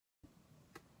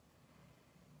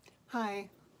Hi,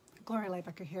 Gloria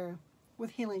Lybecker here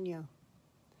with Healing You.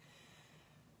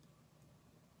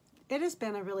 It has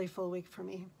been a really full week for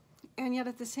me, and yet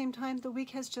at the same time, the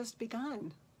week has just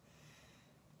begun.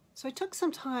 So I took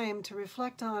some time to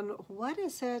reflect on what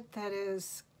is it that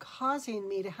is causing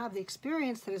me to have the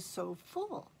experience that is so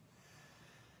full.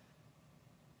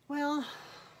 Well,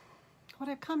 what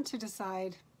I've come to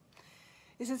decide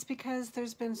is it's because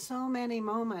there's been so many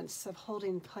moments of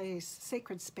holding place,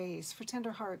 sacred space for tender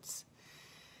hearts.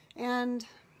 And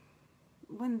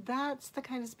when that's the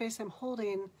kind of space I'm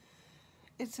holding,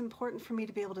 it's important for me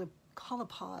to be able to call a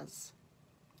pause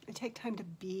and take time to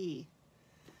be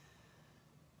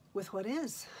with what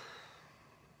is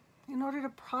in order to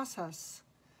process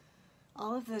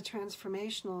all of the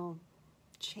transformational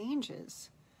changes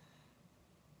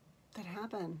that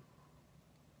happen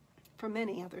for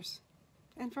many others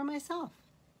and for myself.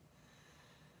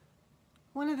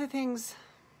 One of the things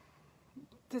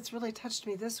that's really touched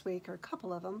me this week, or a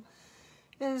couple of them,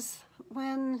 is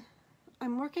when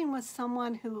I'm working with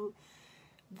someone who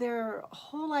their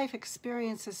whole life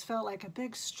experiences felt like a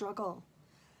big struggle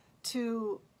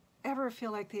to ever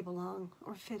feel like they belong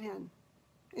or fit in.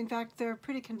 In fact, they're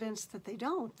pretty convinced that they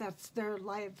don't. That's their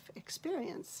life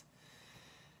experience.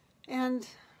 And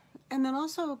then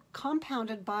also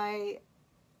compounded by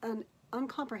an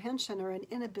incomprehension or an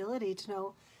inability to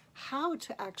know how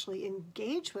to actually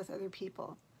engage with other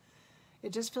people.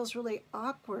 It just feels really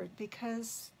awkward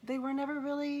because they were never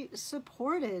really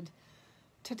supported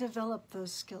to develop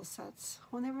those skill sets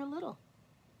when they were little.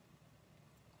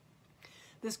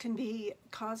 This can be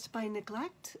caused by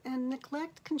neglect, and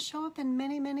neglect can show up in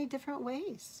many, many different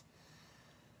ways.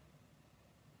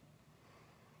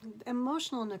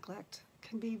 Emotional neglect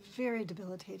can be very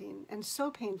debilitating and so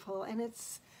painful, and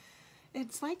it's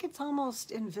like it's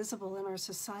almost invisible in our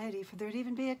society for there to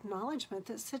even be acknowledgement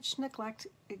that such neglect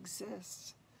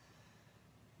exists.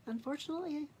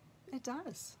 Unfortunately, it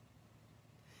does.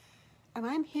 And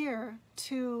I'm here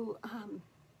to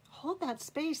hold that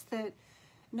space that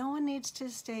no one needs to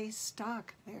stay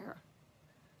stuck there.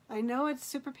 I know it's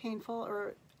super painful,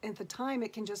 or at the time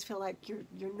it can just feel like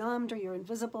you're numbed or you're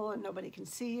invisible and nobody can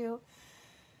see you.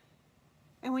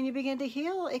 And when you begin to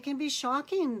heal, it can be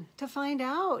shocking to find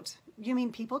out, you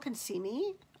mean people can see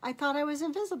me? I thought I was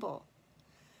invisible.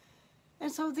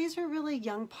 And so these are really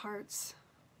young parts,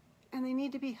 and they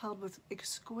need to be held with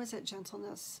exquisite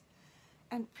gentleness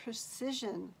and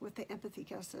precision with the empathy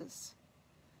guesses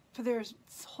for their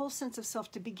whole sense of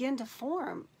self to begin to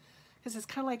form, because it's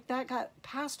kind of like that got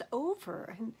passed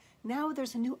over, and now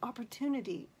there's a new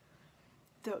opportunity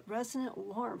that resonant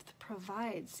warmth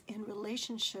provides in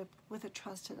relationship with a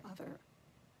trusted other.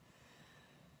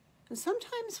 And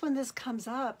sometimes when this comes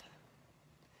up,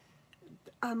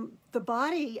 the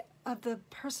body of the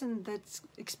person that's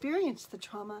experienced the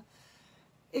trauma,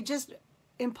 it just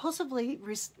impulsively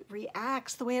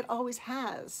reacts the way it always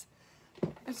has.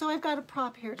 And so I've got a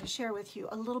prop here to share with you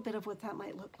a little bit of what that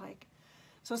might look like.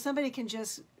 So somebody can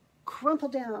just crumple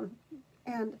down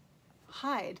and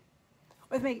hide,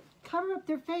 or they may cover up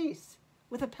their face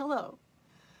with a pillow,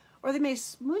 or they may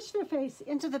smoosh their face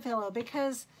into the pillow,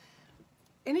 because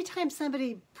anytime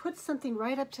somebody puts something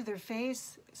right up to their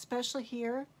face, especially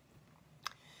here,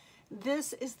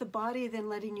 this is the body then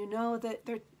letting you know that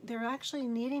they're actually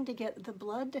needing to get the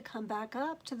blood to come back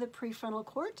up to the prefrontal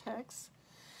cortex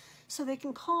so they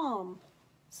can calm.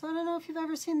 So I don't know if you've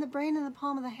ever seen the brain in the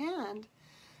palm of the hand,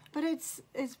 but it's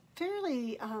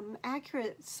fairly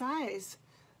accurate size.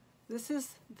 This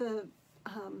is the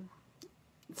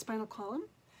spinal column,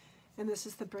 and this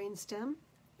is the brain stem,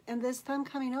 and this thumb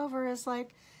coming over is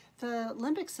like the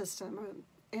limbic system,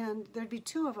 and there'd be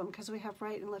two of them because we have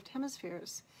right and left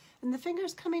hemispheres. And the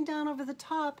fingers coming down over the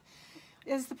top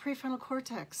is the prefrontal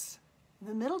cortex.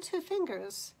 The middle two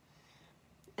fingers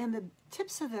and the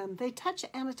tips of them, they touch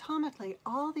anatomically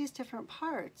all these different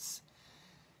parts,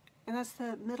 and that's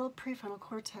the middle prefrontal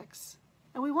cortex.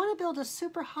 And we want to build a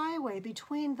superhighway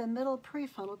between the middle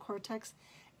prefrontal cortex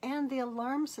and the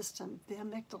alarm system, the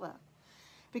amygdala,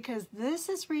 because this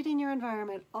is reading your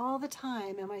environment all the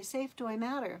time. Am I safe? Do I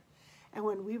matter? And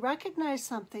when we recognize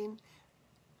something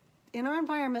in our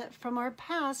environment from our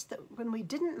past, that when we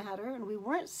didn't matter and we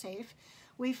weren't safe,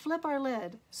 we flip our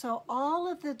lid. So all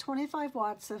of the 25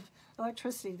 watts of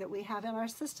electricity that we have in our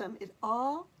system, it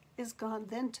all is gone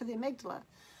then to the amygdala.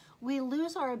 We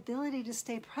lose our ability to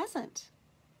stay present.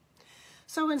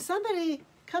 So when somebody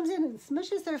comes in and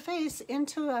smushes their face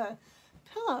into a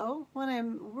pillow when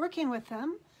I'm working with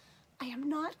them, I am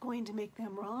not going to make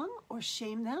them wrong or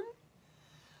shame them.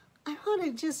 I want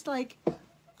to just like,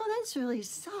 oh, that's really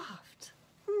soft.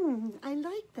 I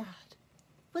like that.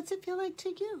 What's it feel like to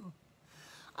you?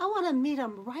 I want to meet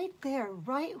them right there,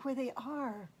 right where they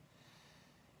are,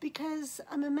 because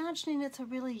I'm imagining it's a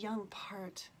really young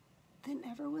part that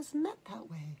never was met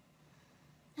that way.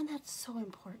 And that's so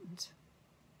important.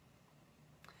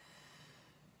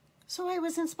 So I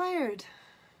was inspired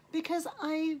because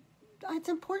it's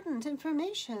important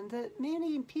information that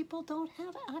many people don't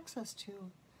have access to.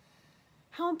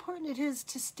 How important it is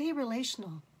to stay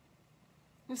relational.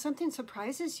 If something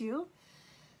surprises you,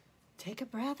 take a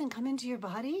breath and come into your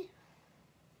body.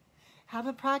 Have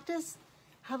a practice,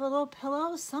 have a little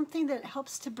pillow, something that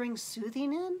helps to bring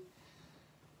soothing in.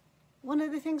 One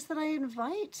of the things that I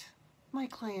invite my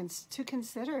clients to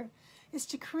consider is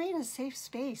to create a safe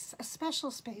space, a special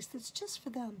space that's just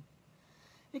for them.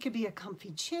 It could be a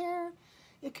comfy chair,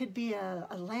 it could be a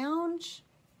lounge,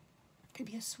 it could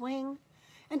be a swing,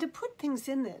 and to put things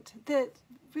in it that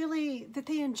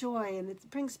they enjoy and that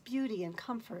brings beauty and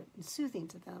comfort and soothing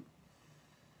to them.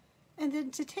 And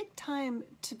then to take time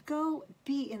to go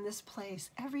be in this place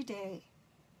every day,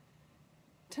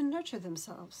 to nurture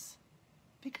themselves,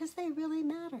 because they really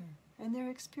matter and their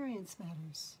experience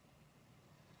matters.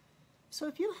 So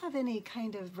if you have any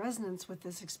kind of resonance with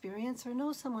this experience or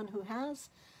know someone who has,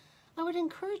 I would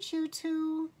encourage you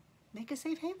to make a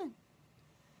safe haven.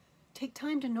 Take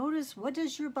time to notice, what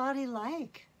does your body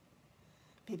like?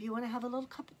 Maybe you want to have a little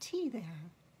cup of tea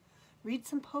there. Read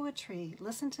some poetry,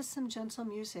 listen to some gentle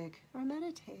music, or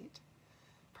meditate.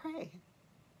 Pray.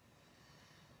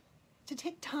 To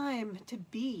take time to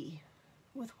be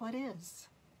with what is,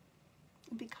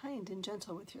 and be kind and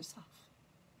gentle with yourself.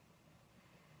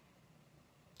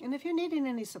 And if you're needing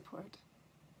any support,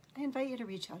 I invite you to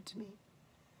reach out to me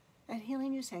at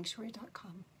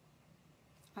healingyousanctuary.com.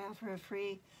 I offer a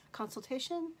free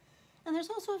consultation, and there's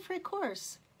also a free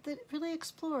course that really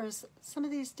explores some of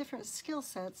these different skill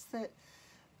sets that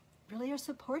really are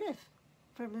supportive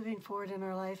for moving forward in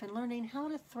our life and learning how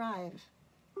to thrive.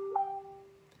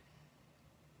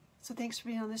 So thanks for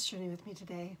being on this journey with me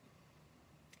today.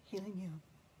 Healing you.